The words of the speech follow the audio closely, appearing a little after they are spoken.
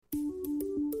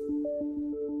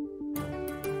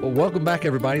Well, welcome back,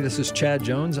 everybody. This is Chad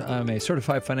Jones. I'm a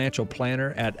certified financial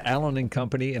planner at Allen &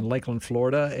 Company in Lakeland,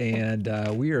 Florida,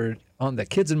 and we are on the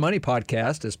Kids and Money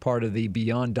podcast as part of the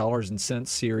Beyond Dollars and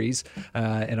Cents series.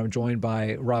 And I'm joined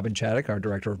by Robin Chaddock, our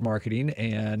Director of Marketing,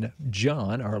 and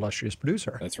John, our illustrious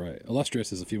producer. That's right.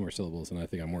 Illustrious is a few more syllables than I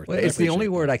think I'm worth. Well, it's the only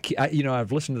word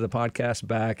I've listened to the podcast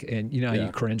back, and you know how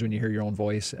you cringe when you hear your own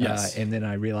voice. Yes. And then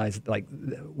I realized, like,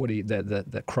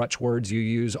 the crutch words you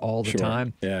use all the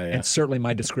time. Yeah. And certainly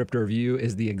my descriptor of you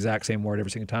is the exact same word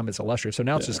every single time. It's illustrious. So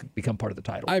now it's just become part of the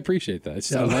title. I appreciate that.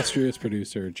 It's illustrious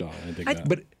producer John. I dig that.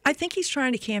 But I think he's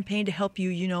trying to campaign to help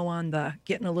you, on the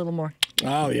getting a little more.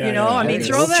 Oh yeah. I mean,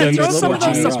 throw some of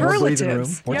those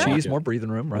superlatives. More cheese, more breathing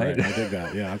room, right? I dig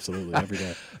that. Yeah, absolutely. Every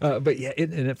day. But yeah,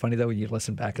 isn't it funny though when you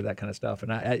listen back to that kind of stuff,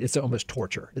 and it's almost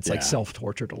torture. It's like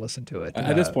self-torture to listen to it.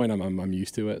 At this point, I'm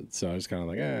used to it, so I was kind of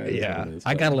like,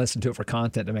 I got to listen to it for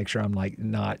content to make sure I'm like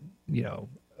not,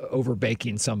 over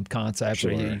baking some concepts,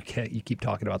 or you keep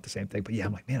talking about the same thing. But yeah,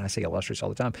 I'm like, man, I say illustrious all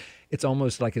the time. It's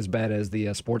almost like as bad as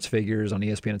the sports figures on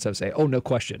ESPN and stuff say, oh, no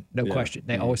question, no question.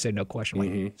 They always say no question.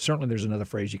 Like, certainly there's another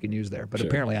phrase you can use there, but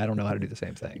apparently I don't know how to do the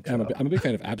same thing. So. I'm a big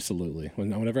fan of absolutely.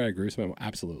 Whenever I agree with someone,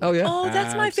 absolutely. Oh yeah. Oh,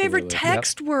 that's my favorite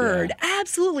text word. Yeah.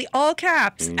 Absolutely, all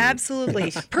caps.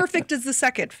 Absolutely. Perfect is the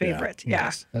second favorite. Yeah.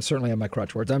 Yes. I certainly have my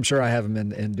crutch words. I'm sure I have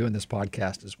them in doing this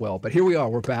podcast as well. But here we are.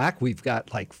 We're back. We've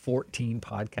got like 14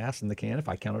 podcasts in the can, if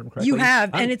I counted them correctly. You have,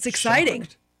 and it's exciting.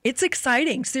 It's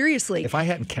exciting, seriously. If I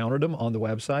hadn't counted them on the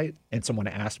website and someone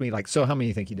asked me, like, so how many do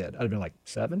you think you did? I'd have been like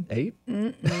 7, 8?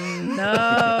 No.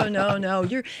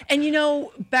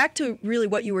 Back to really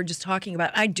what you were just talking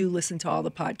about, I do listen to all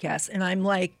the podcasts, and I'm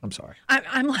like... I'm sorry.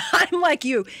 I'm like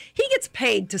you. He gets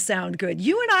paid to sound good.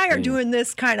 You and I are doing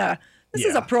this kind of... This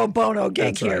is a pro bono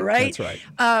gig here, right? That's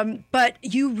right. But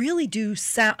you really do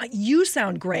sound... You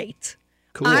sound great.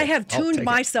 Cool. I have tuned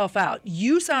myself out.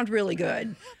 You sound really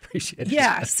good. Appreciate it.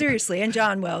 Yeah, seriously. And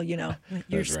John, well,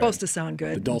 you're supposed to sound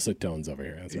good. The dulcet tones over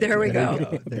here. There we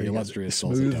go. The illustrious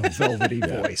smooth, velvety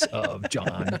voice of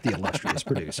John, the illustrious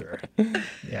producer.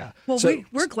 Yeah. Well,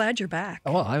 we're glad you're back.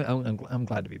 Well, I'm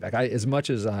glad to be back. As much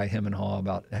as I hem and haw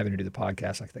about having to do the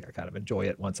podcast, I think I kind of enjoy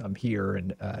it once I'm here.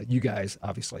 And you guys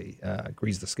obviously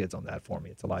grease the skids on that for me.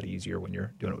 It's a lot easier when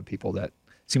you're doing it with people that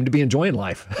seem to be enjoying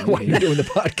life while you're doing the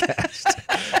podcast.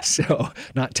 So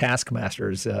not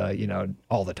taskmasters,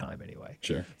 all the time anyway.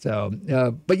 Sure. So,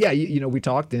 but yeah, we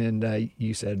talked and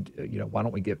you said, why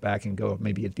don't we get back and go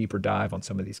maybe a deeper dive on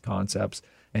some of these concepts?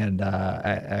 And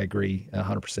I agree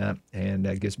 100%. And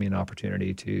that gives me an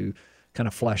opportunity to kind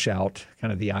of flesh out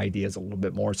kind of the ideas a little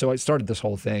bit more. So I started this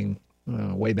whole thing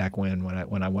way back when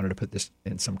I wanted to put this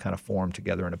in some kind of form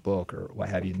together in a book or what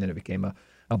have you. And then it became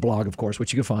a blog, of course,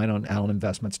 which you can find on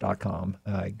alleninvestments.com.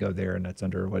 Go there, and that's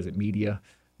under, media,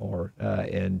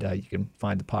 and you can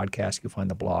find the podcast, you can find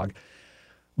the blog.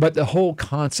 But the whole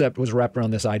concept was wrapped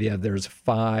around this idea of there's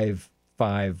five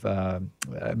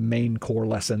main core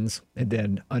lessons, and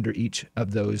then under each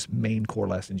of those main core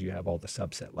lessons, you have all the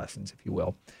subset lessons, if you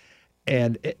will.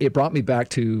 And it brought me back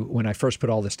to when I first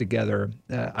put all this together.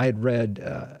 I had read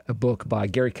a book by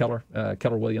Gary Keller,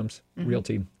 Keller Williams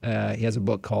Realty. He has a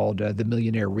book called The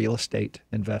Millionaire Real Estate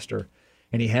Investor.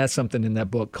 And he has something in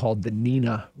that book called the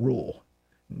Nina Rule.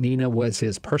 Nina was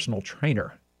his personal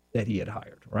trainer that he had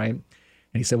hired, right? And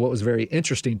he said what was very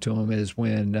interesting to him is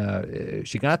when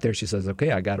she got there, she says,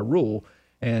 okay, I got a rule.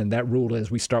 And that rule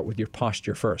is we start with your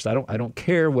posture first. I don't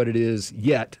care what it is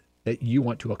yet that you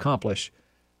want to accomplish.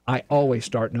 I always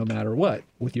start, no matter what,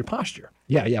 with your posture.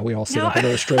 Yeah, we all sit up a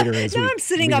little straighter as I'm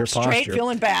sitting up straight,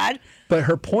 feeling bad. But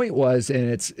her point was, and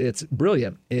it's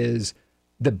brilliant, is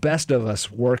the best of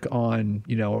us work on,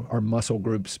 our muscle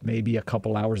groups maybe a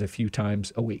couple hours, a few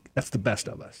times a week. That's the best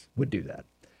of us would do that.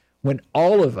 When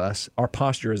all of us, our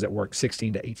posture is at work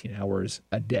 16 to 18 hours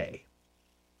a day.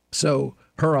 So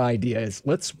her idea is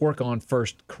let's work on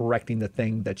first correcting the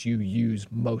thing that you use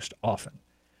most often.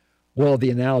 Well, the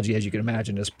analogy, as you can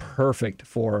imagine, is perfect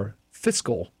for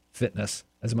fiscal fitness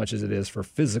as much as it is for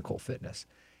physical fitness.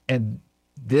 And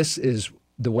this is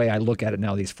the way I look at it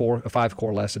now. These 5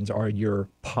 core lessons are your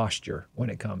posture when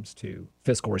it comes to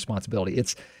fiscal responsibility.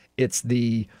 It's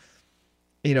the,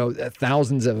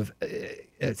 thousands of,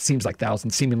 it seems like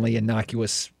thousands, seemingly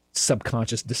innocuous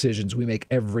subconscious decisions we make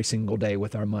every single day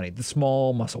with our money, the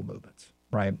small muscle movements,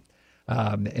 right?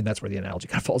 And that's where the analogy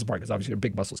kind of falls apart because obviously your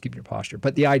big muscles keep your posture.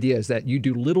 But the idea is that you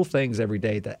do little things every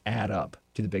day that add up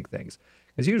to the big things.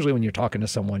 Because usually when you're talking to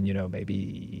someone,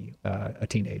 maybe a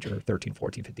teenager, 13,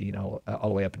 14, 15, all the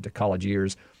way up into college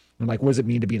years, And like, what does it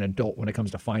mean to be an adult when it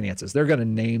comes to finances? They're going to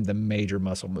name the major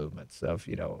muscle movements of,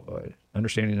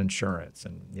 understanding insurance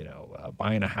and,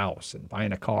 buying a house and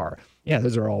buying a car. Yeah,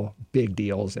 those are all big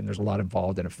deals, and there's a lot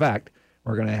involved. And in fact,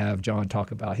 we're going to have John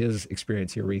talk about his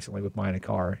experience here recently with buying a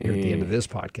car here at the end of this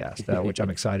podcast, which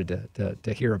I'm excited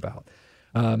to hear about.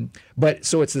 But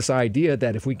so it's this idea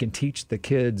that if we can teach the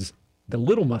kids the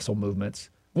little muscle movements,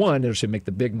 one, it should make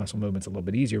the big muscle movements a little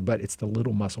bit easier, but it's the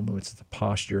little muscle movements, it's the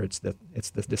posture, it's the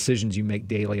decisions you make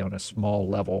daily on a small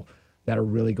level that are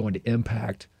really going to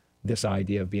impact this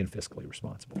idea of being fiscally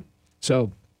responsible.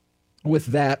 So with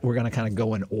that, we're going to kind of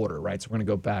go in order, right? So we're going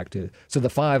to go back to, the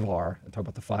 5R, and talk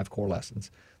about the 5 core lessons.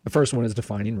 The first one is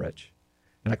defining rich,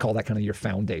 and I call that kind of your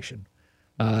foundation.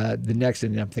 The next,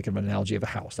 and I'm thinking of an analogy of a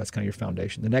house, that's kind of your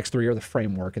foundation. The next 3 are the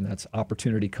framework, and that's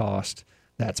opportunity cost,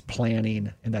 that's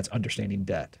planning, and that's understanding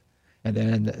debt. And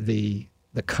then the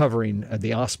covering,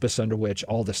 the auspice under which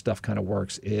all this stuff kind of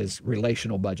works is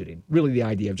relational budgeting, really the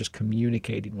idea of just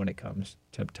communicating when it comes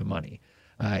to money.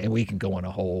 And we can go on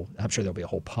I'm sure there'll be a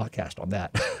whole podcast on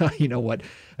that,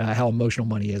 how emotional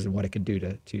money is and what it can do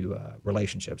to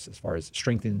relationships as far as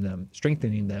strengthening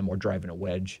them or driving a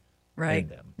wedge in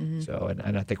them. Mm-hmm. So,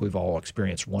 and I think we've all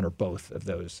experienced one or both of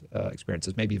those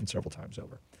experiences, maybe even several times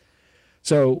over.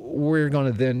 So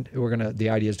the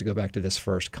idea is to go back to this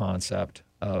first concept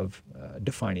of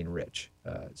defining rich.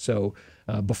 So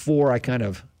before I kind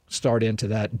of start into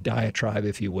that diatribe,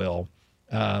 if you will,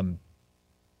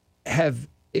 have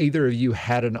either of you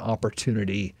had an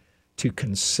opportunity to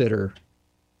consider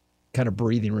kind of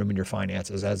breathing room in your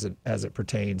finances as it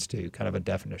pertains to kind of a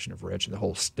definition of rich and the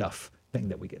whole stuff thing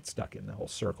that we get stuck in, the whole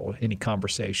circle? Any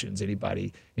conversations,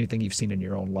 anything you've seen in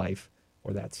your own life,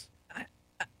 or that's...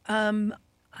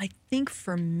 I think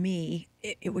for me,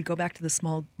 it would go back to the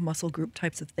small muscle group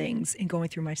types of things in going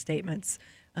through my statements.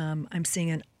 I'm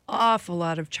seeing an awful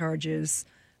lot of charges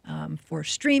for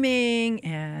streaming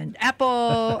and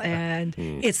Apple, and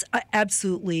it's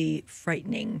absolutely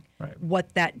frightening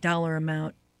what that dollar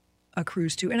amount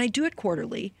accrues to. And I do it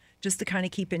quarterly just to kind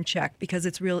of keep in check, because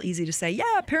it's real easy to say,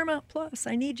 yeah, Paramount Plus,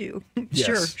 I need you.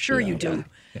 Yes. Sure you do.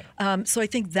 Yeah. So I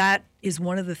think that is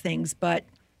one of the things, but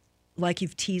like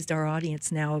you've teased our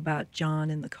audience now about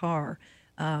John in the car,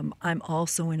 I'm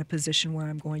also in a position where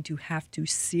I'm going to have to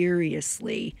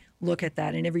seriously look at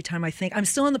that. And every time I think, I'm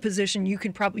still in the position,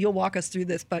 you'll walk us through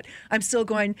this, but I'm still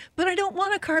going, but I don't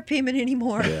want a car payment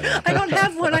anymore. Yeah. I don't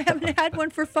have one. I haven't had one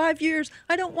for 5 years.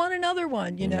 I don't want another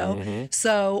one, Mm-hmm.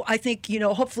 So I think,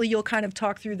 hopefully you'll kind of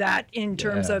talk through that in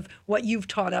terms of what you've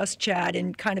taught us, Chad,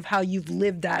 and kind of how you've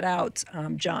lived that out,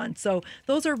 John. So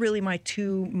those are really my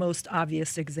 2 most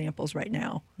obvious examples right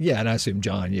now. Yeah, and I assume,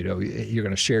 John, you're going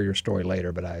to share your story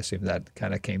later, but I assume that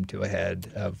kind of came to a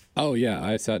head of... Oh, yeah.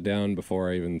 I sat down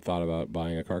before I even thought about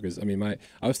buying a car, because I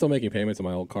was still making payments on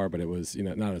my old car, but it was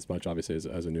not as much obviously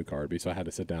as a new car would be. So I had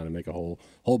to sit down and make a whole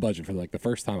budget for the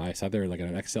first time. I sat there in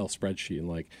an Excel spreadsheet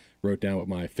and wrote down what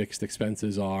my fixed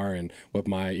expenses are and what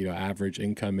my average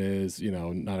income is,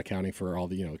 not accounting for all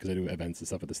the because I do events and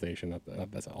stuff at the station.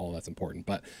 That's important.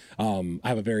 But I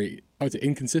have I would say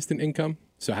inconsistent income,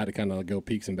 so I had to kind of go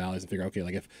peaks and valleys and figure out,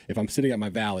 okay, if I'm sitting at my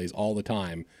valleys all the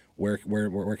time, where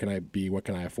can I be? What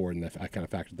can I afford? And I kind of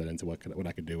factored that into what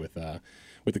I could do with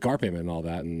the car payment and all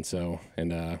that. And so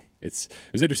it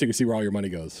was interesting to see where all your money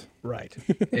goes. Right.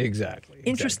 Exactly.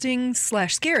 Interesting /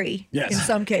 scary in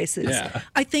some cases. Yeah.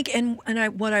 I think,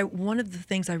 one of the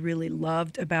things I really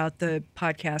loved about the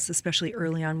podcast, especially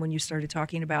early on when you started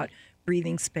talking about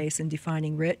breathing space and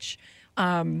defining rich,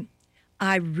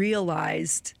 I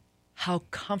realized how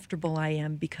comfortable I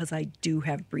am because I do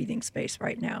have breathing space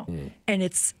right now. And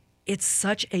it's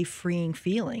such a freeing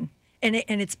feeling. And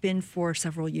it's been for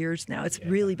several years now. It's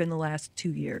really been the last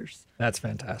 2 years. That's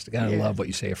fantastic. And I love what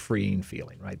you say, a freeing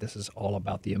feeling, right? This is all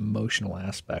about the emotional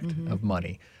aspect of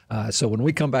money. So when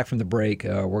we come back from the break,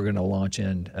 we're going to launch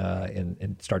in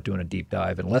and start doing a deep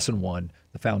dive in Lesson 1,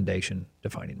 the foundation,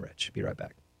 defining rich. Be right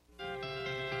back.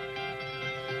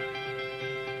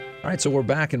 All right, so we're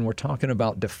back and we're talking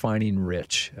about defining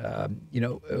rich.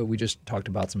 We just talked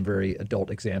about some very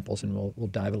adult examples, and we'll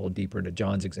dive a little deeper into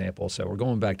John's example. So we're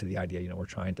going back to the idea, we're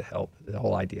trying to help. The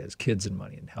whole idea is kids and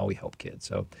money and how we help kids.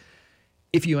 So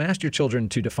if you asked your children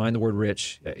to define the word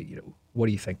rich, what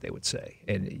do you think they would say?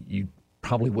 And you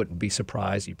probably wouldn't be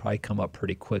surprised. You'd probably come up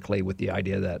pretty quickly with the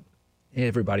idea that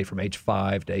everybody from age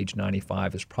 5 to age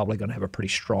 95 is probably going to have a pretty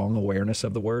strong awareness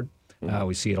of the word.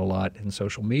 We see it a lot in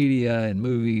social media and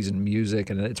movies and music,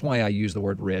 and it's why I use the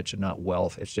word rich and not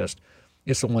wealth. It's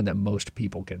the one that most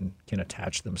people can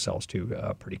attach themselves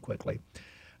to pretty quickly.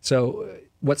 So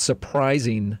what's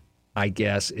surprising, I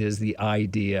guess, is the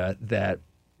idea that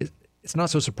it's not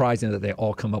so surprising that they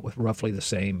all come up with roughly the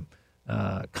same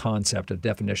concept of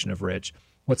definition of rich.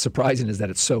 What's surprising is that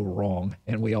it's so wrong,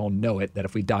 and we all know it, that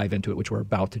if we dive into it, which we're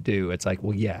about to do, it's like,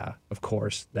 well, yeah, of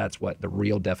course, that's what the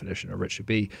real definition of rich should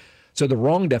be. So the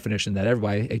wrong definition that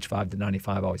everybody, age 5 to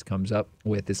 95, always comes up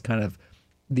with is kind of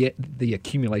the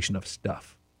accumulation of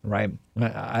stuff, right?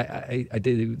 I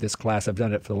did this class. I've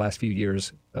done it for the last few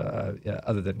years,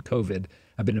 other than COVID.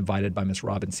 I've been invited by Miss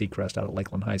Robin Seacrest out at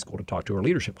Lakeland High School to talk to her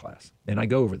leadership class, and I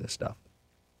go over this stuff.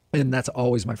 And that's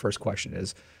always my first question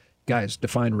is, guys,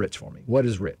 define rich for me. What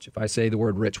is rich? If I say the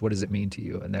word rich, what does it mean to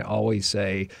you? And they always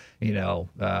say,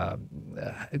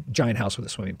 giant house with a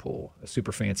swimming pool, a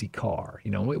super fancy car.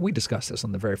 We discussed this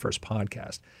on the very first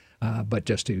podcast. But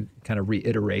just to kind of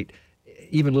reiterate,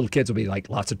 even little kids will be like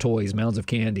lots of toys, mounds of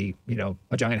candy,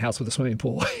 a giant house with a swimming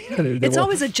pool. It's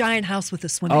always a giant house with a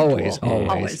swimming pool.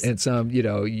 Always. And some, you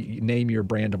name your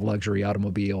brand of luxury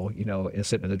automobile,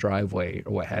 sitting in the driveway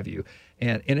or what have you.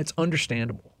 And it's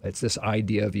understandable. It's this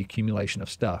idea of the accumulation of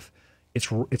stuff.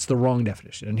 It's the wrong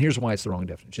definition. And here's why it's the wrong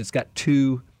definition. It's got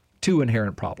two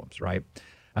inherent problems, right?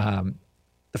 The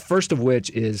first of which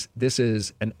is this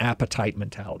is an appetite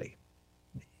mentality.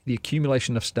 The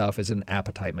accumulation of stuff is an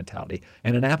appetite mentality.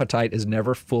 And an appetite is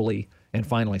never fully and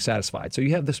finally satisfied. So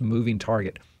you have this moving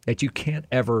target that you can't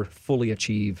ever fully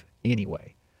achieve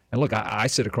anyway. And look, I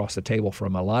sit across the table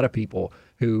from a lot of people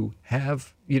who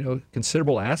have,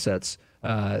 considerable assets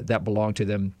that belong to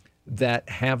them that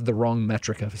have the wrong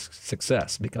metric of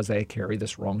success because they carry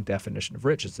this wrong definition of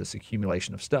rich. It's this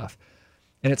accumulation of stuff.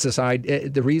 And it's this idea,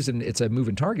 the reason it's a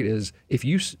moving target is if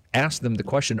you ask them the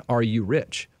question, are you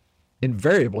rich?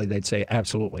 Invariably, they'd say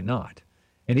absolutely not.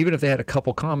 And even if they had a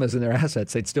couple commas in their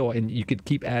assets, they'd still, and you could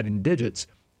keep adding digits,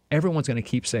 everyone's going to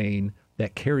keep saying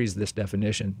that carries this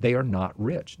definition, they are not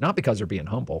rich. Not because they're being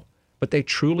humble, but they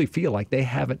truly feel like they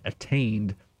haven't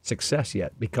attained success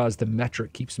yet because the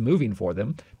metric keeps moving for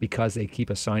them because they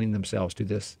keep assigning themselves to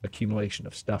this accumulation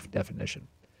of stuff definition.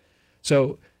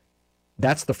 So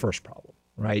that's the first problem,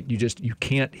 right? You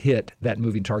can't hit that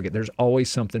moving target. There's always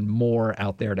something more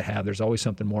out there to have. There's always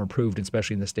something more improved,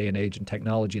 especially in this day and age and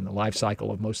technology and the life cycle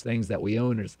of most things that we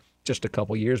own is just a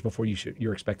couple years before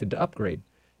you're expected to upgrade.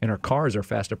 And our cars are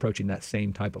fast approaching that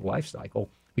same type of life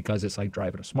cycle because it's like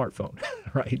driving a smartphone,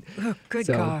 right? Oh, good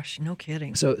gosh, no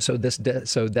kidding. So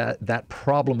that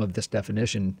problem of this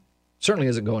definition certainly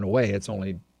isn't going away. It's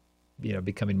only,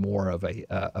 becoming more of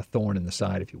a thorn in the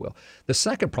side, if you will. The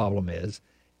second problem is,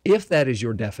 if that is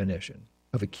your definition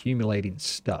of accumulating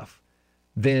stuff,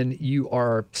 then you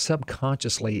are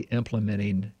subconsciously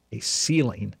implementing a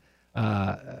ceiling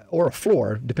or a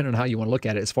floor, depending on how you want to look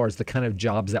at it, as far as the kind of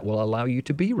jobs that will allow you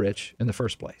to be rich in the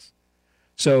first place.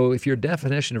 So if your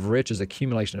definition of rich is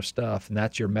accumulation of stuff, and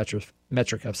that's your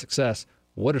metric of success,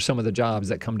 what are some of the jobs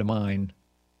that come to mind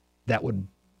that would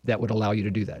allow you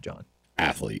to do that, John?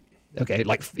 Athlete. Okay,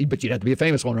 but you'd have to be a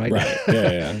famous one, right? Right.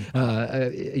 Yeah.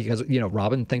 Because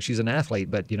Robin thinks she's an athlete,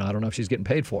 but I don't know if she's getting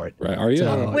paid for it. Right? Are you?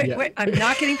 So, Wait! I'm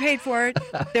not getting paid for it.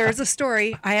 There is a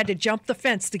story. I had to jump the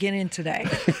fence to get in today.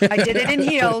 I did it in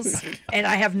heels, and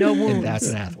I have no wounds. And that's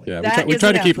an athlete. Yeah, we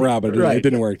tried to keep Robin, but it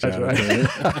didn't work. That's right.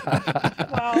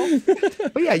 Well,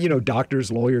 but yeah,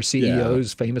 doctors, lawyers,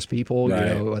 CEOs, famous people,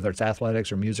 whether it's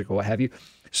athletics or music or what have you.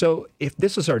 So if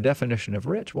this is our definition of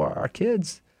rich, well, our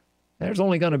kids, there's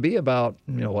only going to be about,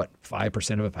 5% of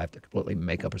them, if I have to completely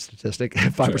make up a statistic,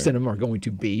 5% of them are going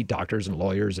to be doctors and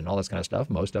lawyers and all this kind of stuff.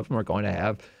 Most of them are going to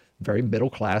have very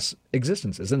middle-class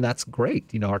existences, and that's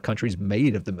great. Our country's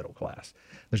made of the middle class.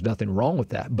 There's nothing wrong with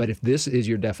that. But if this is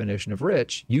your definition of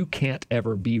rich, you can't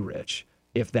ever be rich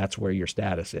if that's where your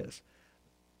status is,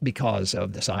 because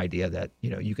of this idea that,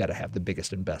 you got to have the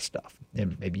biggest and best stuff,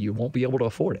 and maybe you won't be able to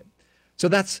afford it. So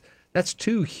that's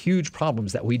two huge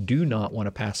problems that we do not want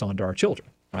to pass on to our children,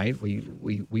 right?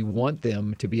 We want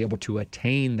them to be able to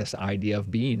attain this idea of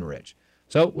being rich.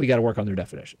 So we got to work on their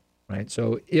definition, right?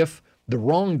 So if the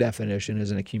wrong definition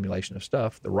is an accumulation of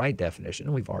stuff, the right definition,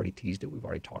 and we've already teased it, we've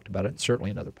already talked about it,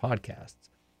 certainly in other podcasts,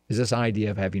 is this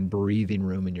idea of having breathing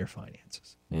room in your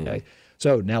finances, okay?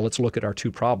 So now let's look at our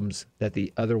two problems that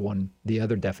the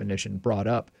other definition brought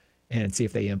up and see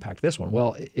if they impact this one.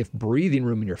 Well, if breathing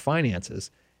room in your finances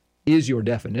is your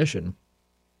definition,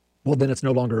 well, then it's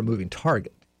no longer a moving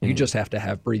target. You just have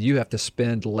to you have to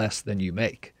spend less than you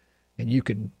make. And you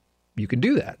can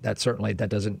do that. That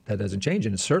doesn't change.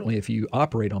 And certainly if you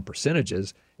operate on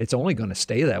percentages, it's only going to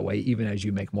stay that way even as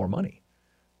you make more money,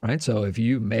 right? So if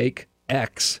you make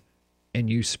X and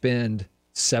you spend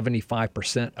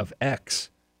 75% of X,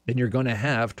 then you're going to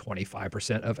have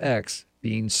 25% of X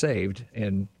being saved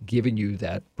and giving you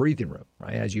that breathing room,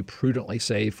 right? As you prudently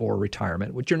save for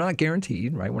retirement, which you're not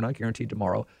guaranteed, right? We're not guaranteed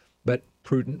tomorrow, but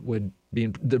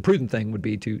the prudent thing would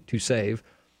be to save,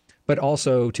 but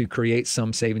also to create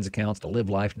some savings accounts to live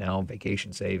life now,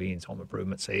 vacation savings, home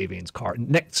improvement savings,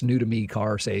 next new to me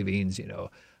car savings,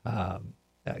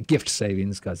 gift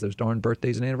savings, because those darn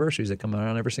birthdays and anniversaries that come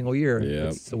around every single year. Yep.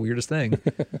 It's the weirdest thing.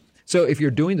 So if you're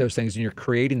doing those things and you're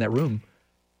creating that room,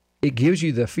 it gives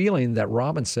you the feeling that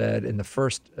Robin said in the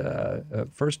first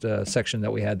section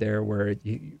that we had there, where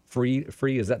free,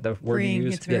 is that the word Freeing, you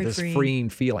use? it's very this freeing. freeing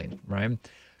feeling, right?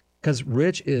 Because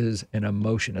rich is an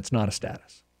emotion. It's not a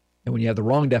status. And when you have the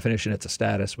wrong definition, it's a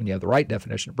status. When you have the right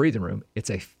definition of breathing room, it's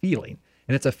a feeling.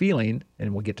 And it's a feeling,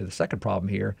 and we'll get to the second problem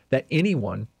here, that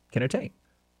anyone can attain.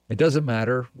 It doesn't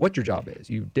matter what your job is.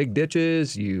 You dig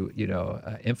ditches,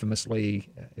 infamously,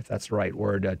 if that's the right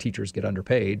word, teachers get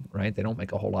underpaid, right? They don't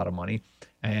make a whole lot of money.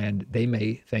 And they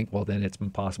may think, well, then it's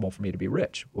impossible for me to be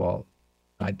rich. Well,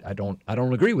 I don't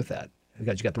agree with that,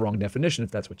 because you got the wrong definition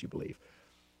if that's what you believe.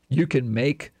 You can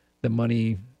make the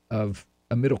money of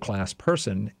a middle-class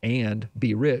person and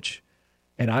be rich.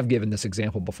 And I've given this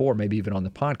example before, maybe even on the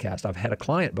podcast. I've had a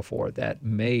client before that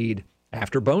made,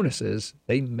 after bonuses,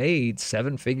 they made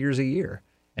 7 figures a year,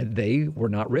 and they were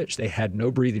not rich. They had no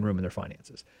breathing room in their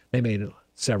finances. They made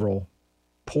several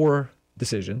poor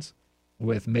decisions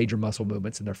with major muscle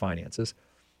movements in their finances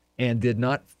and did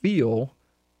not feel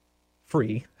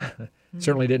free,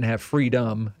 certainly didn't have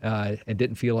freedom, and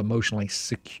didn't feel emotionally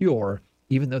secure,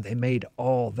 even though they made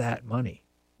all that money.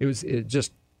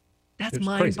 That's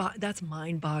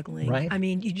mind-boggling. Right? I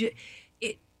mean,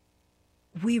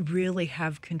 we really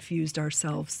have confused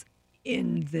ourselves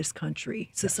in this country.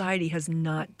 Society has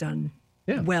not done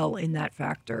well in that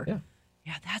factor. Yeah.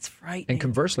 Yeah, that's frightening. And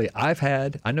conversely,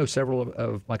 I know several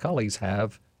of my colleagues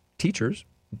have teachers,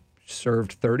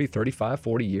 served 30, 35,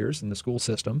 40 years in the school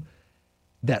system,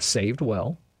 that saved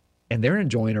well, and they're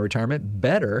enjoying a retirement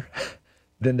better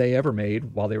than they ever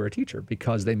made while they were a teacher,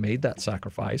 because they made that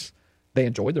sacrifice. They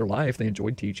enjoyed their life. They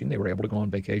enjoyed teaching. They were able to go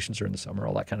on vacations during the summer,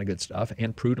 all that kind of good stuff,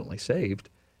 and prudently saved.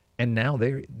 And now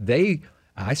if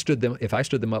I stood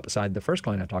them up beside the first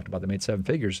client I talked about that made 7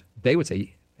 figures, they would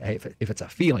say, hey, if it's a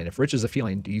feeling, if rich is a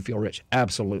feeling, do you feel rich?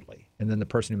 Absolutely. And then the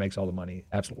person who makes all the money,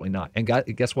 absolutely not. And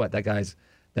guess what? That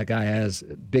guy has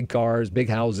big cars, big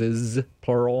houses,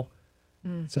 plural.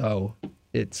 So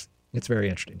it's very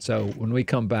interesting. So when we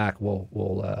come back,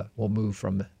 we'll move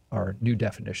from our new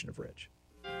definition of rich.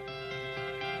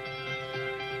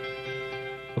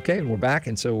 Okay, and we're back,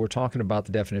 and so we're talking about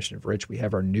the definition of rich. We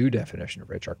have our new definition of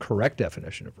rich, our correct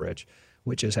definition of rich,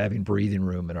 which is having breathing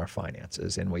room in our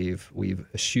finances. And we've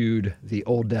eschewed the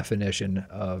old definition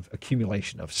of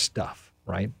accumulation of stuff,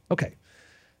 right? Okay,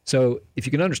 so if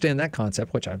you can understand that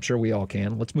concept, which I'm sure we all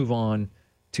can, let's move on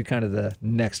to kind of the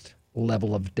next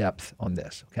level of depth on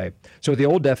this, okay? So the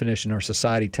old definition, our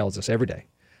society tells us every day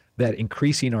that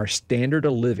increasing our standard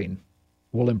of living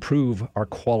will improve our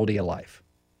quality of life.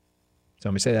 So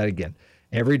let me say that again.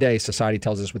 Every day, society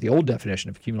tells us with the old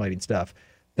definition of accumulating stuff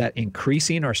that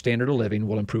increasing our standard of living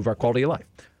will improve our quality of life.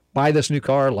 Buy this new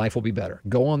car, life will be better.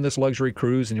 Go on this luxury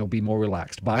cruise and you'll be more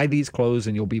relaxed. Buy these clothes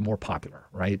and you'll be more popular,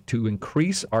 right? To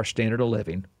increase our standard of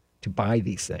living, to buy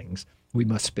these things, we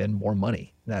must spend more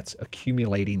money. That's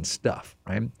accumulating stuff,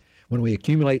 right? When we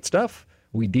accumulate stuff,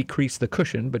 we decrease the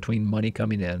cushion between money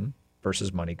coming in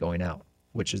versus money going out,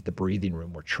 which is the breathing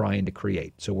room we're trying to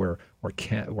create. So we're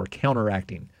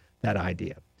counteracting that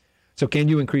idea. So can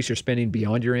you increase your spending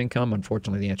beyond your income?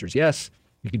 Unfortunately, the answer is yes.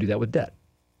 You can do that with debt.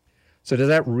 So does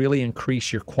that really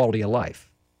increase your quality of life?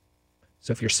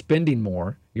 So if you're spending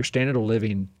more, your standard of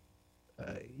living,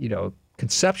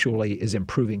 conceptually is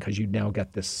improving because you now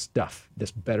got this stuff,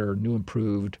 this better, new,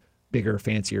 improved, bigger,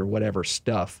 fancier, whatever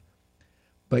stuff.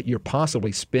 But you're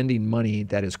possibly spending money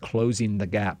that is closing the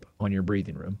gap on your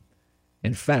breathing room.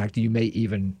 In fact, you may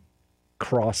even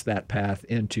cross that path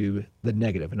into the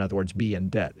negative. In other words, be in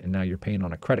debt. And now you're paying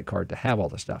on a credit card to have all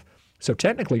this stuff. So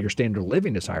technically your standard of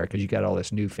living is higher because you got all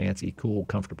this new, fancy, cool,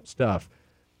 comfortable stuff.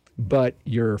 But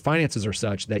your finances are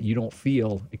such that you don't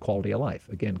feel a quality of life.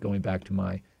 Again, going back to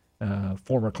my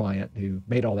former client who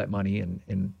made all that money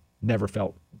and never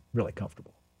felt really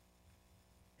comfortable.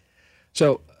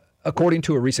 So according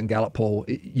to a recent Gallup poll,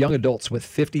 young adults with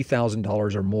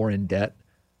 $50,000 or more in debt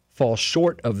fall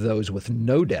short of those with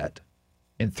no debt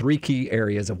in 3 key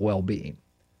areas of well-being: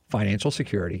 financial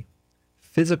security,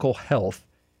 physical health,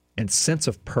 and sense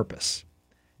of purpose.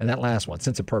 And that last one,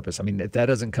 sense of purpose, I mean, that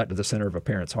doesn't cut to the center of a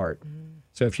parent's heart.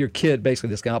 So if your kid, basically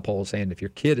this Gallup poll is saying if your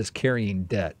kid is carrying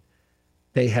debt,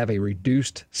 they have a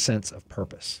reduced sense of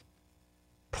purpose.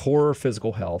 poorer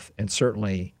physical health, and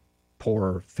certainly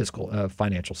poorer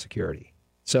financial security.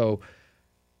 So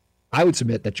I would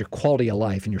submit that your quality of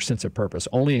life and your sense of purpose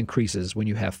only increases when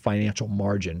you have financial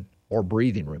margin or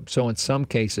breathing room. So in some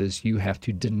cases, you have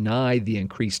to deny the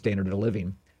increased standard of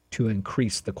living to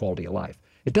increase the quality of life.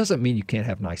 It doesn't mean you can't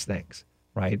have nice things,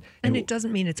 right? And it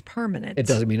doesn't mean it's permanent. It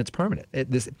doesn't mean it's permanent.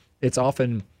 It's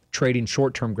often trading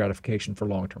short-term gratification for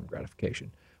long-term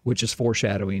gratification, which is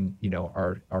foreshadowing,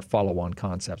 our follow-on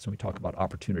concepts when we talk about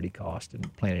opportunity cost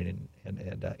and planning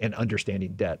and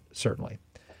understanding debt, certainly.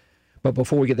 But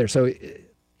before we get there, so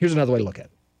here's another way to look at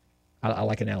it. I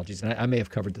like analogies, and I may have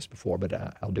covered this before, but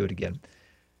I'll do it again.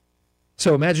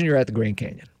 So imagine you're at the Grand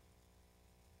Canyon.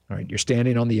 All right, you're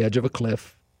standing on the edge of a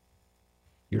cliff.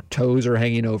 Your toes are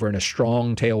hanging over and a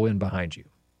strong tailwind behind you.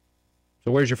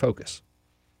 So where's your focus?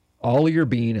 All of your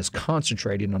being is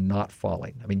concentrating on not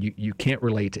falling. I mean, you can't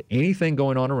relate to anything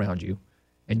going on around you,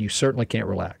 and you certainly can't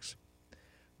relax.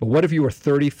 But what if you were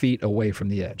 30 feet away from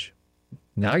the edge?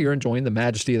 Now you're enjoying the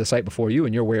majesty of the sight before you,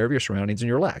 and you're aware of your surroundings, and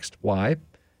you're relaxed. Why?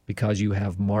 Because you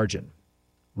have margin,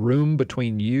 room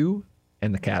between you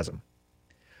and the chasm.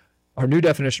 Our new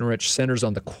definition, Rich, centers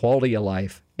on the quality of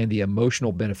life and the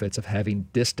emotional benefits of having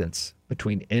distance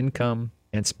between income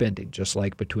and spending, just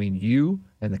like between you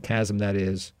and the chasm that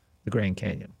is the Grand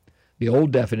Canyon. The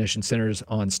old definition centers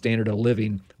on standard of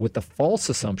living with the false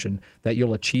assumption that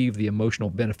you'll achieve the emotional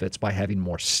benefits by having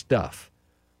more stuff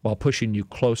while pushing you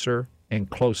closer and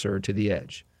closer to the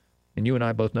edge. And you and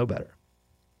I both know better.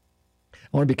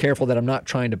 I want to be careful that I'm not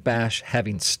trying to bash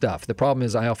having stuff. The problem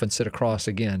is I often sit across,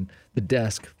 again, the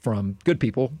desk from good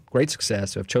people, great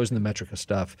success, who have chosen the metric of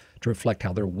stuff to reflect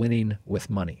how they're winning with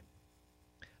money.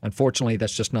 Unfortunately,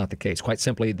 that's just not the case. Quite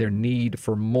simply, their need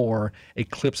for more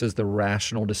eclipses the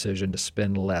rational decision to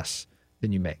spend less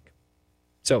than you make.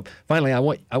 So finally, I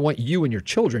want you and your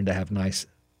children to have nice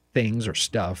things or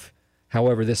stuff.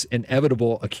 However, this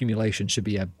inevitable accumulation should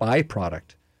be a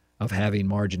byproduct of having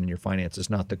margin in your finances,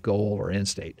 not the goal or end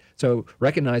state. So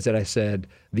recognize that I said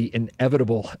the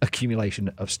inevitable accumulation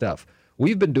of stuff.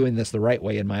 We've been doing this the right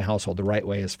way in my household, the right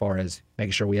way as far as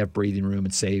making sure we have breathing room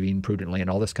and saving prudently and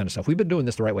all this kind of stuff. We've been doing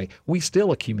this the right way. We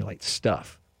still accumulate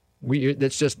stuff.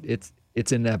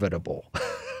 It's inevitable.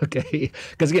 Okay?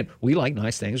 Because again, we like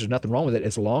nice things. There's nothing wrong with it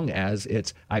as long as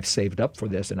I've saved up for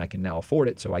this and I can now afford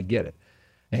it, so I get it.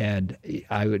 And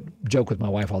I would joke with my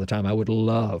wife all the time, I would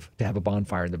love to have a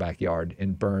bonfire in the backyard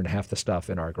and burn half the stuff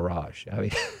in our garage. I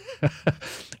mean,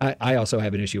 I also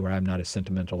have an issue where I'm not as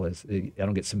sentimental I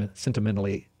don't get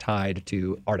sentimentally tied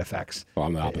to artifacts. Oh,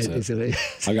 I'm the opposite.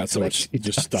 I've got so much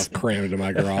just stuff crammed into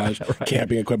my garage, right.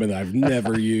 Camping equipment that I've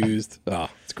never used. Oh,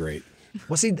 it's great.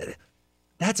 Well, see,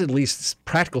 that's at least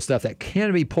practical stuff that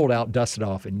can be pulled out, dusted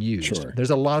off, and used. Sure.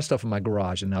 There's a lot of stuff in my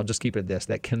garage, and I'll just keep it at this,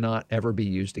 that cannot ever be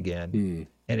used again.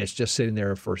 And it's just sitting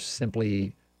there for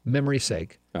simply memory's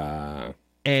sake.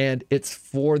 And it's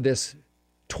for this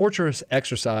torturous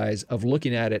exercise of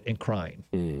looking at it and crying.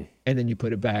 And then you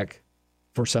put it back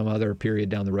for some other period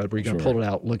down the road where you're going to pull it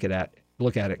out, look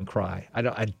at it and cry.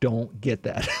 I don't get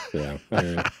that.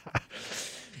 Yeah.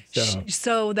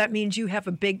 So that means you have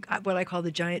a big, what I call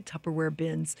the giant Tupperware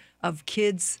bins of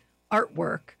kids'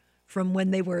 artwork from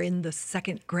when they were in the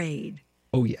second grade.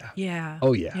 Oh, yeah. Yeah.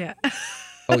 Oh, yeah. Yeah.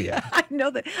 Oh, yeah. I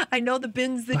know the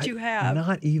bins that you have.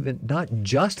 Not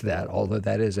just that, although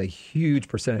that is a huge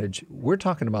percentage. We're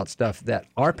talking about stuff that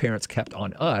our parents kept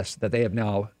on us that they have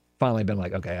now finally been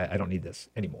like, okay, I don't need this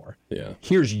anymore. Yeah.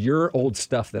 Here's your old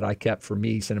stuff that I kept for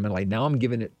me sentimentally. Now I'm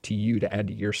giving it to you to add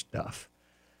to your stuff.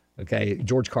 Okay,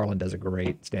 George Carlin does a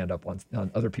great stand-up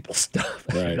on other people's stuff.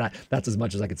 Right. That's as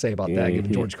much as I could say about that,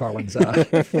 given George Carlin's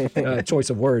choice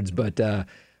of words. But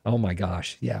oh my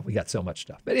gosh, yeah, we got so much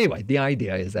stuff. But anyway, the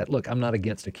idea is that, look, I'm not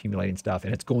against accumulating stuff,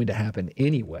 and it's going to happen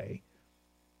anyway.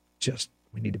 Just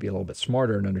we need to be a little bit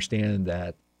smarter and understand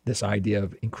that this idea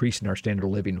of increasing our standard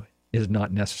of living is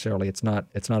not necessarily, it's not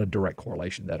a direct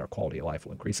correlation that our quality of life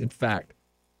will increase. In fact,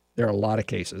 there are a lot of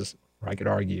cases where I could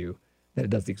argue that it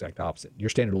does the exact opposite. Your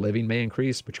standard of living may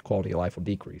increase, but your quality of life will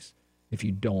decrease if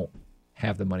you don't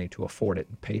have the money to afford it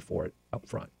and pay for it up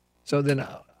front. So then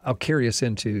I'll carry us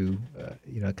into,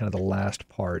 kind of the last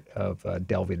part of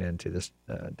delving into this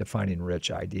defining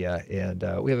rich idea. And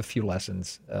we have a few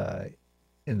lessons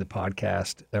in the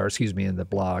podcast, in the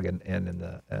blog and in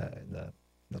the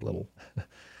little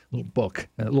book,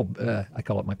 I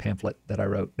call it my pamphlet that I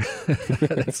wrote.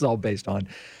 That's all based on.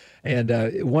 And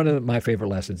one of my favorite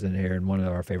lessons in here, and one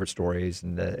of our favorite stories,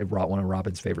 and one of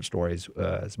Robin's favorite stories,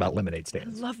 is about lemonade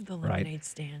stands. I love the lemonade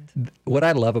stand. What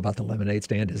I love about the lemonade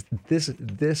stand is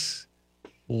this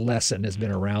lesson has been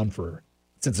around for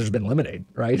since there's been lemonade,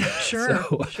 right? Sure,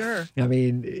 sure. I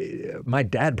mean, my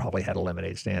dad probably had a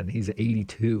lemonade stand. He's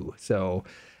 82. So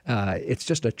it's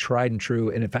just a tried and true.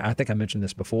 And in fact, I think I mentioned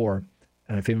this before.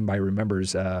 And if anybody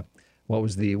remembers, what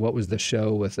was the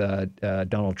show with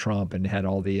Donald Trump and had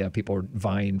all the people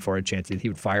vying for a chance that he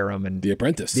would fire them? And The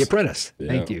Apprentice. The Apprentice. Yeah.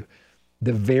 Thank you.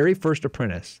 The very first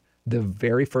Apprentice, the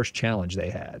very first challenge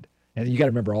they had. And you got to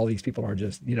remember, all these people are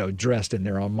just, dressed in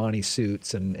their Armani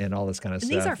suits and all this kind of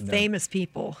And stuff. these are famous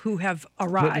people who have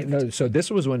arrived. No, so this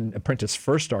was when Apprentice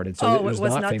first started. So it was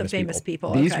not the famous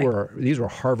people. These Okay. were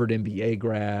Harvard MBA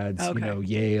grads, Okay.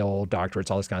 Yale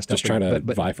doctorates, all this kind of stuff. Just trying to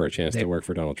vie for a chance to work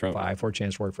for Donald Trump. Vie for a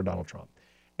chance to work for Donald Trump.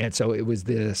 And so it was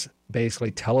this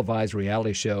basically televised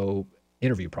reality show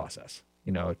interview process,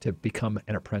 to become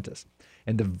an apprentice.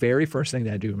 And the very first thing they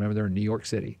had to do, remember they're in New York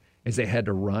City, is they had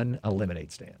to run a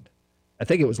lemonade stand. I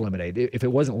think it was lemonade. If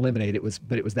it wasn't lemonade, it was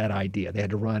that idea. They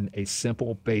had to run a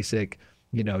simple, basic,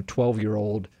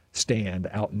 12-year-old stand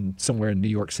out in somewhere in New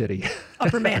York City.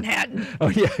 Upper Manhattan. Oh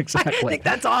yeah, exactly. I think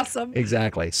that's awesome.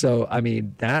 Exactly. So, I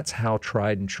mean, that's how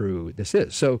tried and true this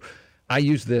is. So I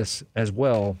use this as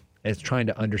well as trying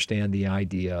to understand the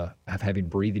idea of having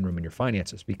breathing room in your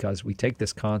finances, because we take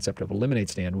this concept of a lemonade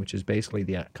stand, which is basically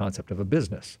the concept of a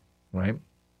business, right?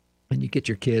 And you get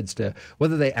your kids to,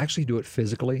 whether they actually do it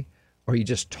physically or you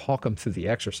just talk them through the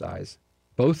exercise,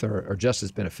 both are just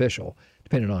as beneficial,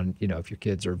 depending on, if your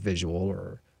kids are visual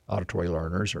or auditory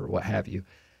learners or what have you.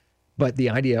 But the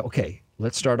idea, okay,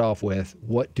 let's start off with,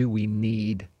 what do we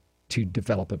need to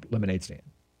develop a lemonade stand?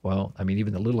 Well, I mean,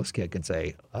 even the littlest kid can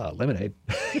say, lemonade.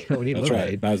 We need That's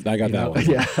lemonade. right. I got that one.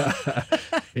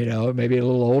 Yeah. Maybe a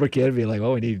little older kid would be like,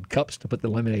 oh, we need cups to put the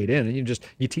lemonade in. And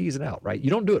you tease it out, right? You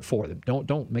don't do it for them.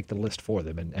 Don't make the list for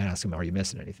them and ask them, are you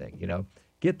missing anything?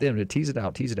 Get them to tease it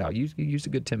out. Use a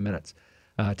good 10 minutes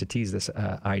to tease this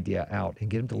idea out and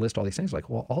get them to list all these things. Like,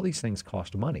 well, all these things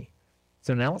cost money.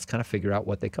 So now let's kind of figure out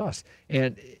what they cost.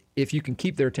 And if you can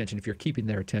keep their attention, if you're keeping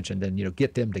their attention, then,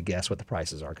 get them to guess what the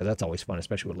prices are, because that's always fun,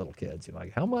 especially with little kids.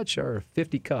 Like, how much are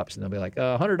 50 cups? And they'll be like,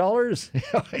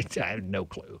 $100? I have no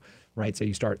clue, right? So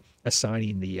you start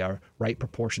assigning the right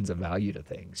proportions of value to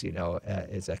things,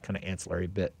 as a kind of ancillary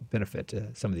benefit to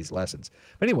some of these lessons.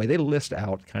 But anyway, they list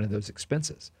out kind of those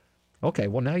expenses. Okay,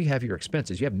 well, now you have your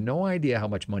expenses. You have no idea how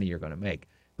much money you're going to make,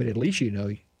 but at least you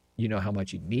know how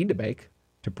much you need to make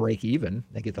to break even.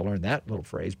 They get to learn that little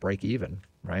phrase, break even,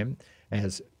 right?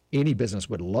 As any business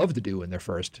would love to do in their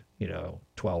first,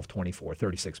 12, 24,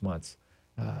 36 months,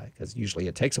 because usually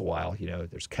it takes a while.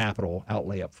 There's capital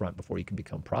outlay up front before you can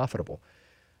become profitable.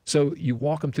 So you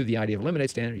walk them through the idea of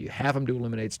lemonade stand, or you have them do a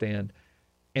lemonade stand,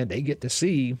 and they get to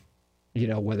see,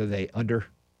 whether they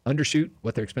undershoot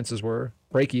what their expenses were,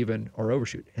 break even, or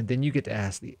overshoot. And then you get to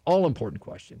ask the all-important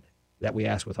question that we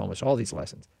ask with almost all these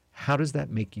lessons: how does that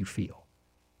make you feel?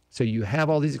 So you have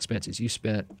all these expenses. You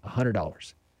spent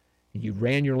 $100. And you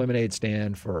ran your lemonade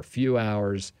stand for a few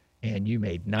hours, and you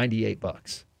made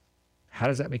 $98. How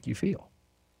does that make you feel?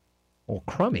 Well,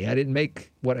 crummy. I didn't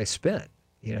make what I spent.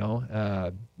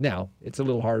 Now it's a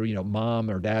little harder.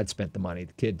 Mom or dad spent the money,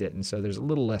 the kid didn't, so there's a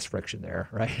little less friction there,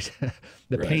 right?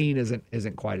 The Right. pain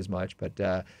isn't quite as much, but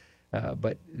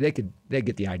they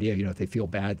get the idea. If they feel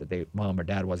bad that mom or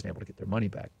dad wasn't able to get their money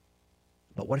back.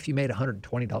 But what if you made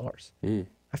 $120?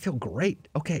 I feel great.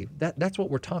 Okay, that's what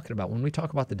we're talking about. When we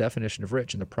talk about the definition of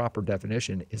rich, and the proper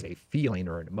definition is a feeling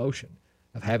or an emotion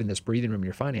of having this breathing room in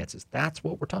your finances. That's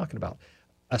what we're talking about.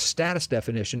 A status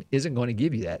definition isn't going to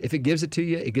give you that. If it gives it to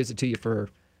you for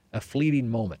a fleeting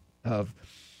moment of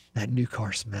that new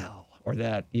car smell, or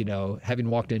that, having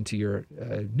walked into your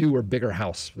newer, bigger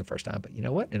house for the first time. But you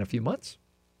know what? In a few months,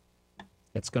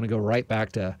 it's going to go right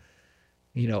back to,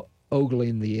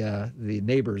 ogling the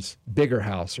neighbor's bigger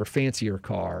house or fancier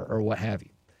car or what have you.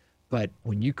 But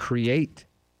when you create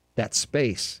that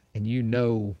space and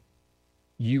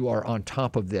you are on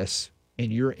top of this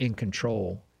and you're in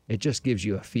control, it just gives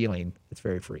you a feeling that's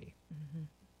very free,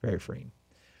 very freeing.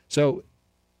 So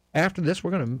after this,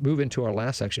 we're going to move into our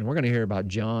last section. We're going to hear about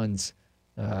John's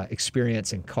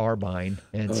experience in car buying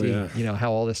and see,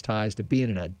 how all this ties to being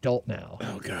an adult now.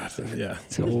 Oh, God. Yeah.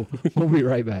 So we'll be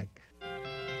right back.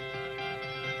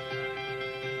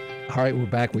 All right, we're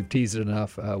back. We've teased it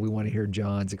enough. We want to hear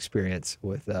John's experience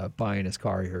with buying his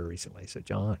car here recently. So,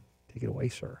 John, take it away,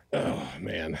 sir. Oh,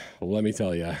 man. Well, let me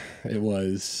tell you, it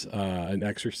was an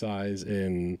exercise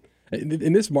in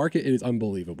this market. It is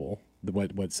unbelievable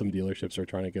what some dealerships are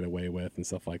trying to get away with and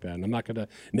stuff like that. And I'm not going to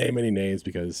name any names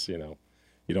because, you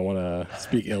don't want to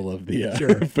speak ill of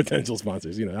the potential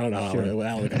sponsors. I don't know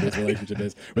how the company's relationship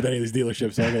is with any of these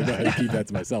dealerships, so I'm going to go ahead and keep that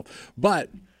to myself. But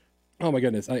Oh my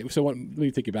goodness. Let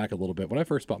me take you back a little bit. When I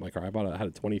first bought my car, I had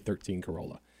a 2013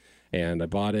 Corolla, and I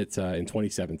bought it in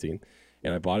 2017,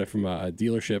 and I bought it from a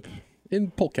dealership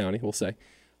in Polk County, we'll say.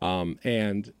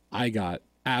 And I got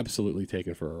absolutely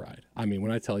taken for a ride. I mean,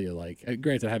 when I tell you, like,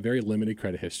 granted, I have very limited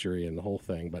credit history and the whole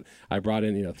thing, but I brought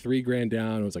in, $3,000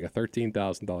 down. It was like a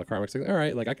 $13,000 car. I was like, all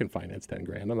right, like I can finance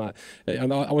 $10,000.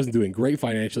 I wasn't doing great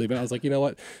financially, but I was like, you know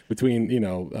what? Between,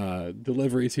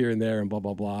 deliveries here and there and blah,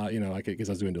 blah, blah, because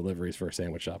I was doing deliveries for a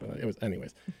sandwich shop. And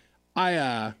anyways,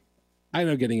 I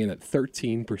ended up getting in at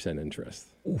 13% interest.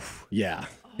 Oof. Yeah,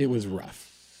 it was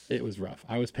rough. It was rough.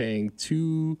 I was paying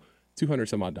 $200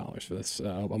 some odd for this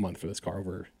a month for this car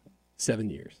over 7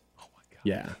 years. Oh my God.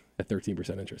 Yeah, at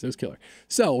 13% interest. It was killer.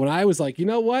 So when I was like, you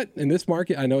know what? In this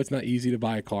market, I know it's not easy to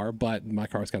buy a car, but my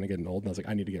car was kind of getting old. And I was like,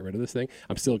 I need to get rid of this thing.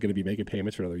 I'm still going to be making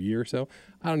payments for another year or so.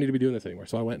 I don't need to be doing this anymore.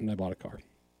 So I went and I bought a car.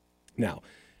 Now,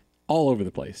 all over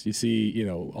the place, you see,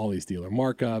 all these dealer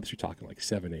markups. You're talking like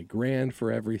 $7,000-8,000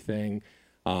 for everything.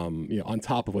 On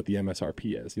top of what the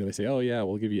MSRP is. They say, oh yeah,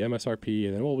 we'll give you MSRP,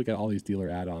 and then we got all these dealer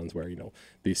add-ons where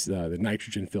these the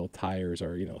nitrogen-filled tires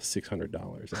are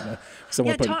 $600.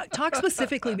 And, talk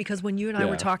specifically, because when you and I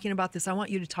were talking about this, I want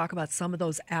you to talk about some of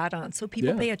those add-ons so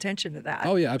people pay attention to that.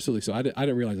 Oh yeah, absolutely. So I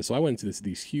didn't realize this. So I went into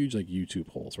these huge like YouTube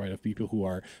holes, right, of people who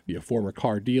are former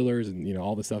car dealers and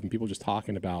all this stuff, and people just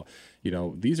talking about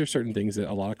these are certain things that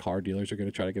a lot of car dealers are going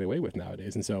to try to get away with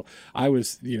nowadays. And so I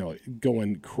was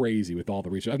going crazy with all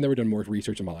the research. I've never done more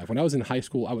research in my life. When I was in high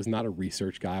school, I was not a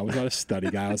research guy. I was not a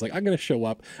study guy. I was like, I'm going to show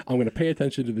up. I'm going to pay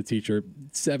attention to the teacher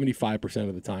 75%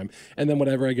 of the time, and then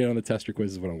whatever I get on the tester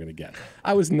quiz is what I'm going to get.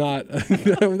 I was not.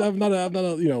 I'm not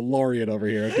a laureate over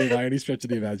here, okay, by any stretch of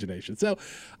the imagination. So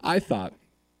I thought,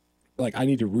 like, I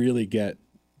need to really get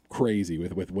crazy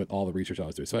with all the research I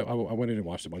was doing. So I went in and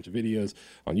watched a bunch of videos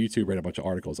on YouTube, read a bunch of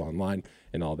articles online,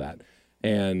 and all that.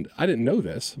 And I didn't know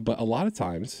this, but a lot of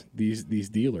times these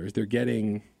dealers, they're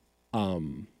getting,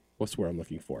 what's the word I'm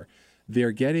looking for?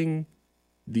 They're getting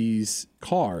these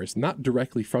cars not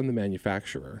directly from the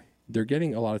manufacturer. They're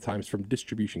getting a lot of times from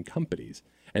distribution companies.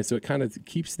 And so it kind of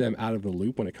keeps them out of the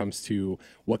loop when it comes to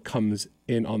what comes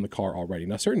in on the car already.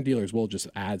 Now, certain dealers will just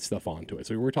add stuff onto it.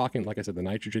 So we're talking, like I said, the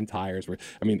nitrogen tires.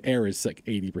 Air is like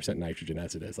 80% nitrogen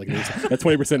as it is. Like that's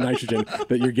 20% nitrogen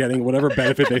that you're getting, whatever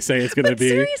benefit they say it's going to be.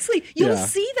 Seriously, you'll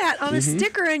see that on a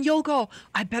sticker and you'll go,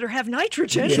 I better have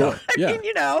nitrogen. Sure. I mean,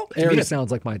 To me, it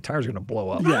sounds like my tire's going to blow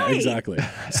up. Yeah, exactly.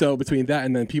 So between that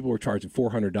and then people were charging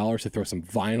 $400 to throw some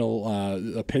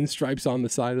vinyl pinstripes on the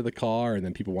side of the car, and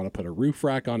then people want to put a roof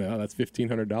rack on it. Oh, that's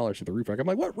 $1,500 for the roof rack. I'm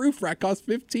like, what roof rack costs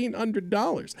 $1,500?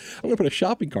 I'm going to put a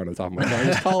shopping cart on top of my car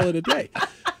and just call it a day.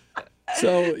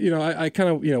 So, I kind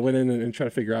of, went in and tried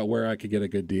to figure out where I could get a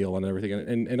good deal on everything.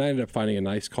 And I ended up finding a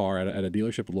nice car at a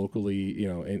dealership locally,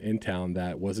 in town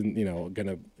that wasn't,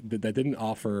 that didn't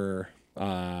offer,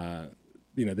 they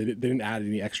didn't add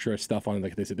any extra stuff on it.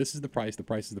 Like they said, this is the price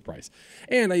is the price.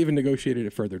 And I even negotiated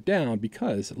it further down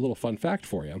because, a little fun fact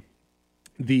for you,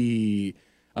 the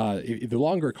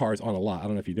longer a car is on a lot, I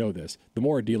don't know if you know this, the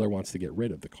more a dealer wants to get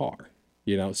rid of the car.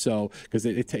 So because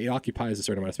it occupies a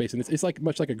certain amount of space, and it's like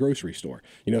much like a grocery store.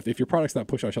 If your product's not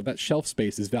pushed on a shelf, that shelf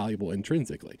space is valuable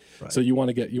intrinsically. Right. So you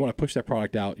want to push that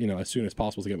product out, as soon as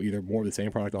possible to get either more of the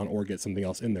same product on or get something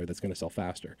else in there that's going to sell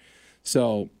faster.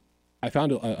 So I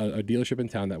found a dealership in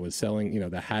town that was selling,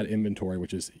 that had inventory,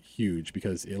 which is huge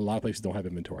because a lot of places don't have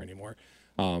inventory anymore.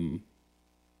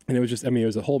 And it was just, it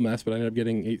was a whole mess, but I ended up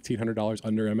getting $1,800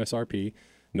 under MSRP.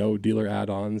 No dealer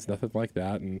add-ons, nothing like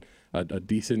that, and a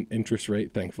decent interest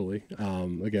rate, thankfully.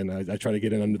 Again, I try to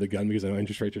get in under the gun because I know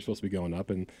interest rates are supposed to be going up,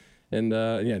 and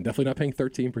definitely not paying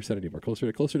 13% anymore.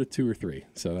 Closer to 2 or 3.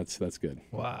 So that's good.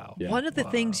 Wow. Yeah. One of the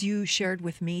things you shared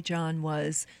with me, John,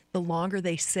 was the longer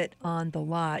they sit on the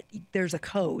lot, there's a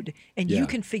code, and you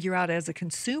can figure out as a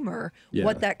consumer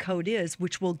what that code is,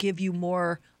 which will give you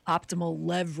more optimal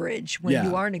leverage when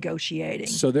you are negotiating.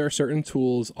 So there are certain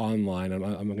tools online. I'm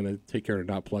going to take care to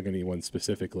not plug anyone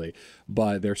specifically,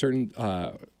 but there are certain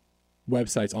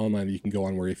websites online that you can go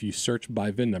on where if you search by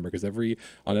VIN number, because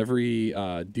on every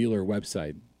dealer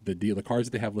website, the cars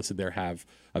that they have listed there have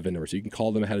a VIN number. So you can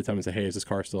call them ahead of time and say, hey, is this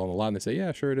car still on the lot? And they say,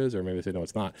 yeah, sure it is. Or maybe they say, no,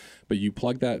 it's not. But you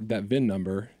plug that VIN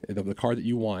number of the car that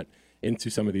you want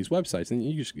into some of these websites, and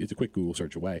it's a quick Google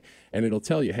search away, and it'll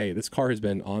tell you, hey, this car has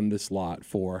been on this lot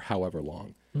for however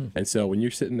long. And so when you're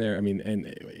sitting there,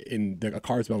 a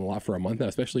car's been on the lot for a month now,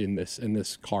 especially in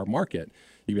this car market,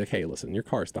 you'd be like, hey, listen,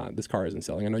 this car isn't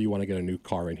selling. I know you want to get a new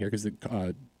car in here because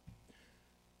a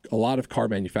lot of car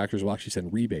manufacturers will actually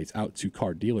send rebates out to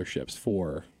car dealerships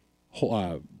for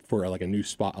for like a new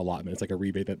spot allotment. It's like a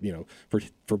rebate that, you know,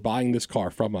 for buying this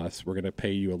car from us, we're going to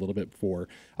pay you a little bit for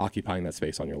occupying that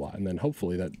space on your lot. And then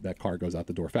hopefully that car goes out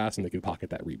the door fast and they can pocket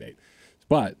that rebate.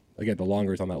 But again, the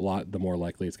longer it's on that lot, the more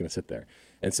likely it's going to sit there.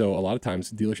 And so a lot of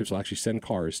times dealerships will actually send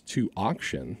cars to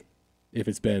auction if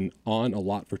it's been on a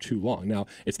lot for too long. Now,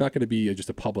 it's not going to be just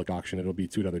a public auction. It'll be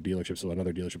to another dealership, so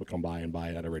another dealership will come by and buy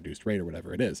it at a reduced rate or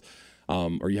whatever it is.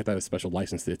 Or you have to have a special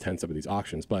license to attend some of these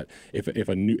auctions. But if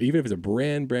a new, even if it's a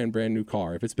brand new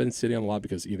car, if it's been sitting on the lot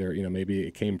because either, you know, maybe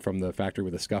it came from the factory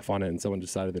with a scuff on it and someone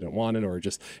decided they didn't want it, or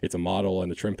just it's a model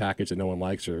and a trim package that no one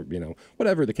likes, or, you know,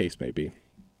 whatever the case may be.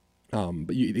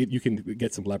 But you can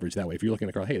get some leverage that way. If you're looking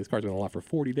at a car, hey, this car's been on the lot for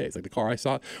 40 days. Like the car I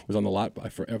saw was on the lot,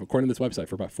 according to this website,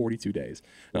 for about 42 days.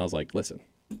 And I was like, listen,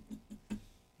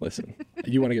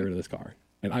 you want to get rid of this car.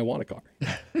 And I want a car.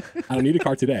 I don't need a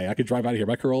car today. I could drive out of here.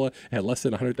 My Corolla had less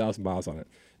than 100,000 miles on it.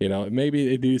 You know,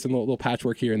 maybe it do some little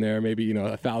patchwork here and there. Maybe, you know,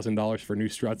 $1,000 for new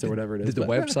struts or whatever it is. Did the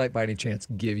website by any chance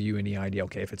give you any idea?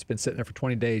 Okay, if it's been sitting there for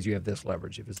 20 days, you have this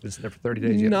leverage. If it's been sitting there for 30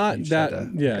 days, not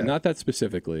that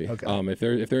specifically. Okay.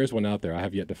 If there is one out there, I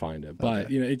have yet to find it.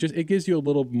 But you know, it gives you a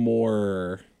little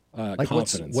more like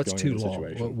confidence. What's going too into the long?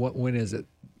 situation. When is it?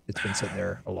 It's been sitting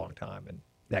there a long time, and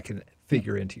that can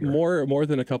figure into your more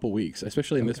than a couple weeks,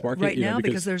 especially in this market right now,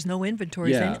 because there's no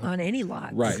inventories on any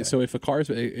lot. Right. Okay. So if a car's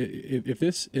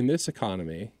in this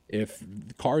economy, if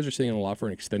cars are sitting on a lot for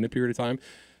an extended period of time,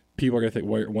 people are going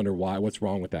to wonder what's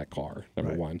wrong with that car.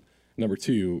 Number one. Number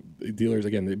two, dealers,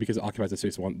 again, because it occupies the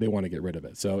space, they want to get rid of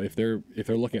it. So if they're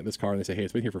looking at this car and they say, hey,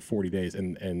 it's been here for 40 days,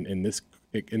 and in this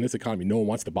economy, no one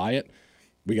wants to buy it,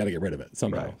 we got to get rid of it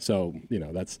somehow. Right. So, you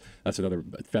know, that's another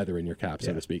feather in your cap,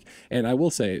 so to speak. And I will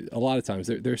say, a lot of times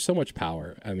there's so much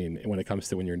power. I mean, when it comes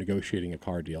to when you're negotiating a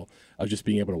car deal, of just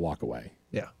being able to walk away.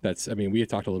 Yeah. We had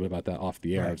talked a little bit about that off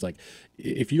the air. I was like,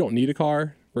 if you don't need a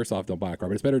car, first off, don't buy a car.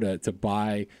 But it's better to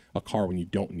buy a car when you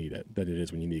don't need it than it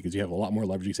is when you need it, because you have a lot more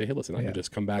leverage. You say, hey, listen, I can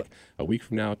just come back a week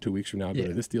from now, 2 weeks from now, go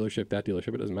to this dealership, that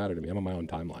dealership. It doesn't matter to me. I'm on my own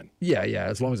timeline. Yeah.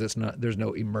 As long as there's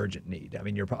no emergent need. I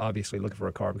mean, you're obviously looking for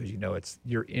a car because you know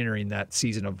you're entering that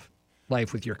season of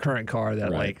life with your current car that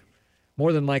like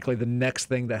more than likely the next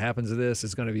thing that happens to this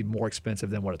is going to be more expensive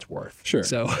than what it's worth. Sure.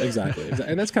 So exactly.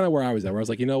 And that's kind of where I was at, where I was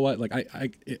like, you know what, like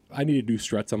I needed to do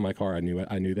struts on my car. I knew that,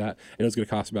 and it was going to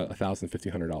cost about $1,000,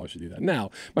 $1,500 to do that. Now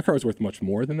my car was worth much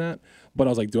more than that, but I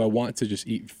was like, do I want to just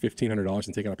eat $1,500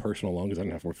 and take out a personal loan because I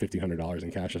don't have $1,500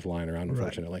 in cash just lying around,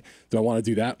 unfortunately. Right. Do I want to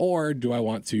do that, or do I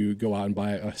want to go out and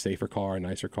buy a safer car, a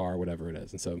nicer car, whatever it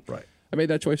is? And so I made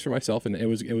that choice for myself, and it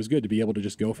was good to be able to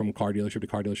just go from car dealership to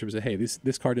car dealership and say, hey,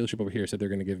 this car dealership over here said they're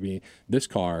going to give me this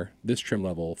car, this trim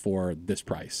level for this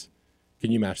price.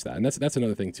 Can you match that? And that's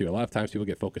another thing too. A lot of times people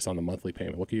get focused on the monthly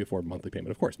payment. What can you afford monthly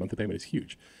payment? Of course, monthly payment is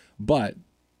huge, but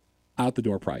out the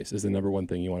door price is the number one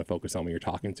thing you want to focus on when you're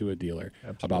talking to a dealer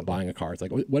about buying a car. It's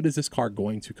like, what is this car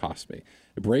going to cost me?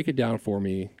 Break it down for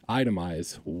me,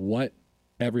 itemize what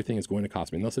everything is going to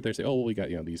cost me. And they'll sit there and say, oh, well, we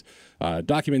got, you know, these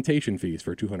documentation fees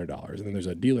for $200. And then there's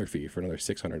a dealer fee for another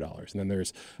 $600. And then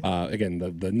there's, again,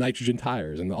 the nitrogen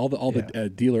tires and all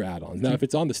the dealer add-ons. Now, if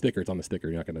it's on the sticker, it's on the sticker.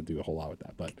 You're not going to do a whole lot with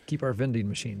that. But keep our vending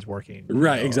machines working.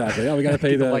 Right, exactly. Oh, we got to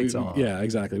pay the lights on. Yeah,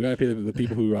 exactly. We got to pay the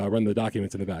people who run the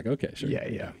documents in the back. Okay, sure.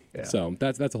 Yeah. So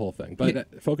that's a whole thing.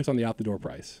 But focus on the out-the-door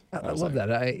price. I love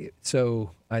that. I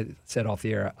said off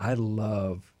the air, I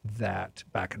love that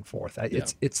back and forth.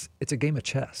 It's a game of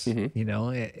chess, you know,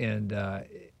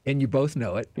 and you both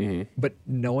know it, but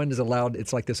no one is allowed.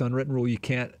 It's like this unwritten rule.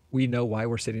 We know why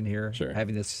we're sitting here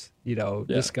having this, you know,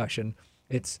 discussion.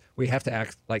 We have to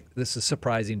act like this is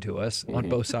surprising to us on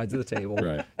both sides of the table.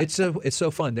 Right. It's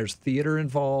so fun. There's theater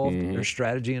involved. There's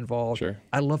strategy involved. Sure.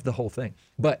 I love the whole thing,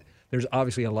 but there's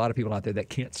obviously a lot of people out there that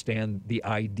can't stand the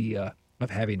idea of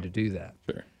having to do that.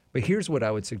 Sure. But here's what I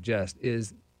would suggest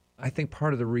is, I think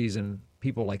part of the reason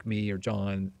people like me or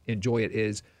John enjoy it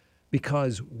is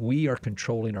because we are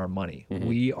controlling our money.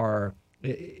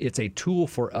 It's a tool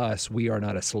for us. We are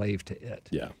not a slave to it.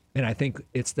 Yeah. And I think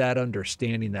it's that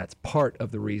understanding that's part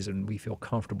of the reason we feel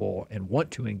comfortable and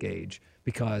want to engage,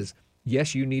 because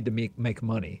yes, you need to make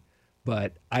money,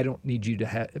 but I don't need you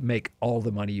to make all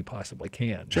the money you possibly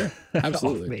can. Sure,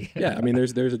 absolutely. Off me. Yeah, I mean,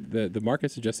 there's the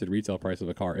market suggested retail price of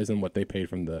a car isn't what they paid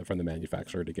from the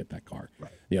manufacturer to get that car.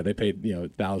 Right. Yeah, they paid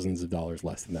thousands of dollars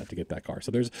less than that to get that car. So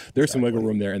there's some wiggle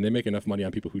room there, and they make enough money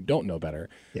on people who don't know better.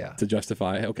 To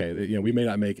justify, okay, we may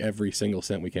not make every single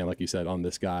cent we can, like you said, on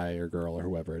this guy or girl or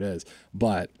whoever it is,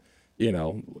 but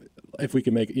if we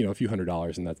can make a few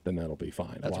 $100s, and then that'll be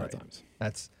fine. A lot of times.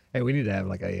 Hey, we need to have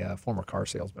like a former car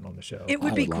salesman on the show. It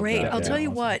would I be would love great. that. I'll Yeah. tell you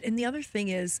Awesome. what. And the other thing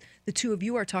is, the two of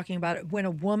you are talking about it. When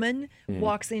a woman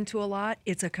walks into a lot,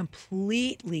 it's a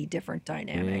completely different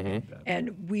dynamic.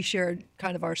 And we shared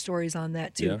kind of our stories on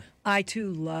that too. Yeah. I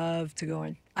too love to go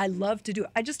in. I love to do.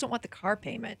 I just don't want the car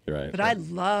payment, Right. but I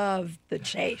love the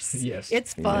chase. Yes.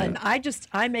 It's fun. Yeah.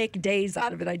 I make days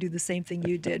out of it. I do the same thing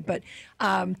you did. But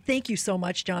thank you so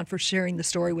much, John, for sharing the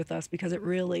story with us, because it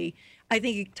really, I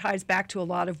think it ties back to a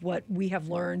lot of what we have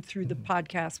learned through the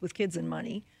podcast with Kids and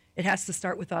Money. It has to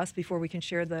start with us before we can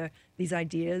share these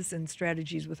ideas and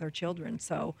strategies with our children.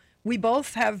 So we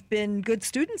both have been good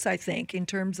students, I think, in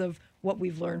terms of what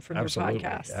we've learned from Absolutely. your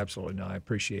podcast. Absolutely. No, I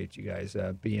appreciate you guys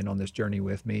being on this journey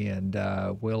with me, and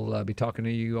we'll be talking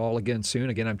to you all again soon.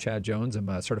 Again, I'm Chad Jones. I'm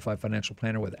a certified financial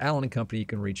planner with Allen & Company. You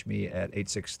can reach me at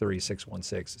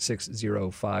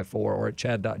 863-616-6054 or at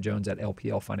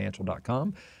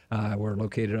chad.jones@lplfinancial.com. We're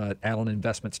located at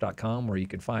alleninvestments.com, where you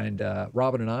can find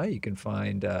Robin and I. You can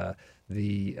find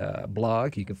the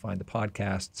blog. You can find the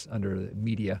podcasts under the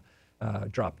media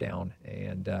drop down,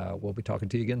 and we'll be talking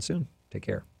to you again soon. Take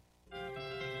care.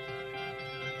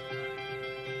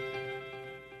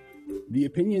 The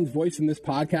opinions voiced in this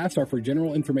podcast are for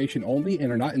general information only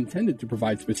and are not intended to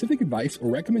provide specific advice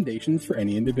or recommendations for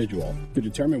any individual. To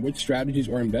determine which strategies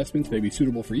or investments may be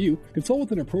suitable for you, consult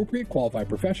with an appropriate qualified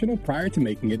professional prior to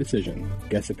making a decision.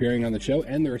 Guests appearing on the show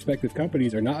and their respective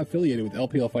companies are not affiliated with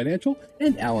LPL Financial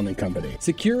and Allen & Company.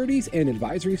 Securities and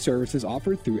advisory services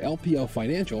offered through LPL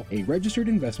Financial, a registered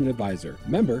investment advisor.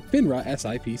 Member FINRA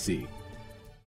SIPC.